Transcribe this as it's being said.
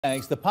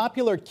Thanks. The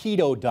popular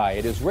keto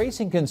diet is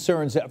raising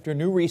concerns after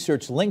new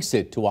research links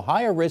it to a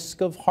higher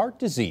risk of heart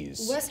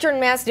disease.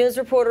 Western Mass News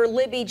reporter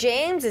Libby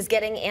James is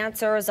getting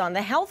answers on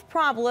the health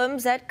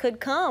problems that could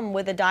come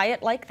with a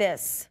diet like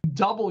this.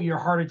 Double your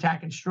heart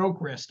attack and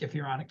stroke risk if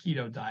you're on a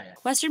keto diet.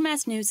 Western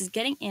Mass News is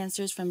getting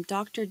answers from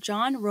Dr.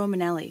 John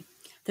Romanelli,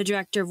 the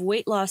director of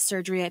weight loss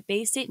surgery at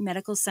Bay State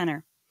Medical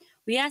Center.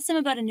 We asked him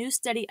about a new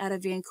study out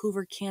of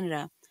Vancouver,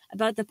 Canada,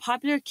 about the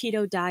popular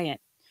keto diet,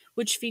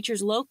 which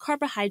features low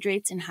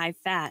carbohydrates and high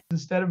fat.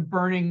 Instead of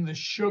burning the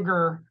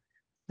sugar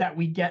that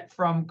we get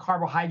from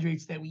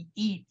carbohydrates that we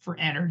eat for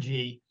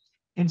energy,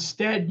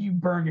 instead you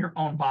burn your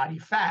own body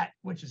fat,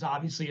 which is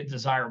obviously a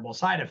desirable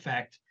side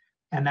effect.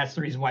 And that's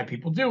the reason why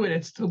people do it.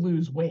 It's to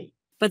lose weight.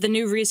 But the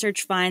new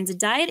research finds a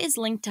diet is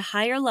linked to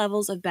higher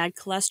levels of bad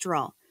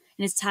cholesterol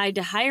and is tied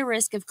to higher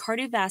risk of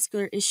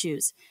cardiovascular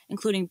issues,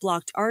 including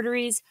blocked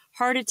arteries,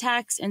 heart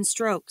attacks, and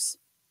strokes.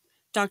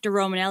 Dr.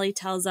 Romanelli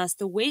tells us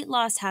the weight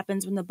loss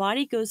happens when the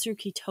body goes through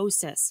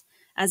ketosis,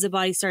 as the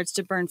body starts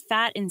to burn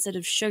fat instead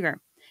of sugar,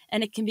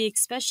 and it can be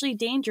especially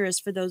dangerous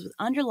for those with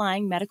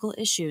underlying medical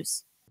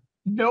issues.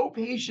 No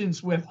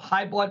patients with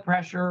high blood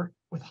pressure,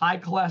 with high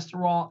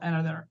cholesterol,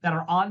 and that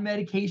are on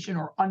medication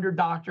or under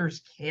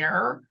doctor's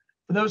care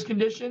for those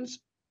conditions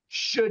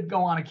should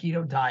go on a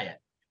keto diet.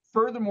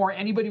 Furthermore,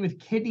 anybody with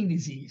kidney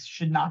disease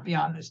should not be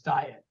on this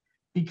diet,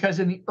 because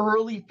in the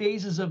early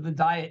phases of the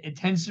diet, it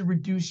tends to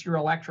reduce your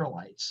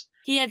electrolytes.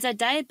 He adds that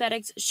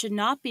diabetics should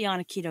not be on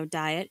a keto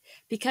diet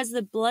because of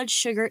the blood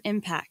sugar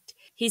impact.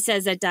 He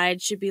says that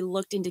diets should be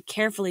looked into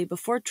carefully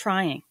before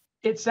trying.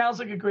 It sounds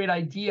like a great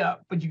idea,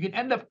 but you can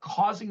end up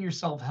causing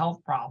yourself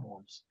health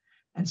problems.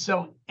 And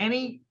so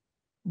any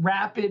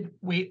rapid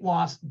weight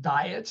loss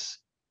diets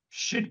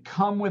should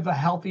come with a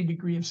healthy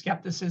degree of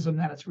skepticism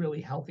that it's really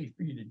healthy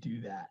for you to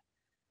do that.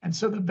 And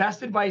so the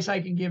best advice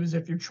I can give is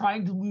if you're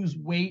trying to lose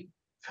weight,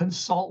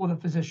 consult with a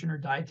physician or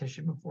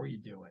dietitian before you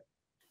do it.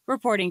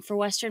 Reporting for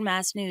Western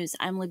Mass News,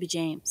 I'm Libby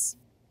James.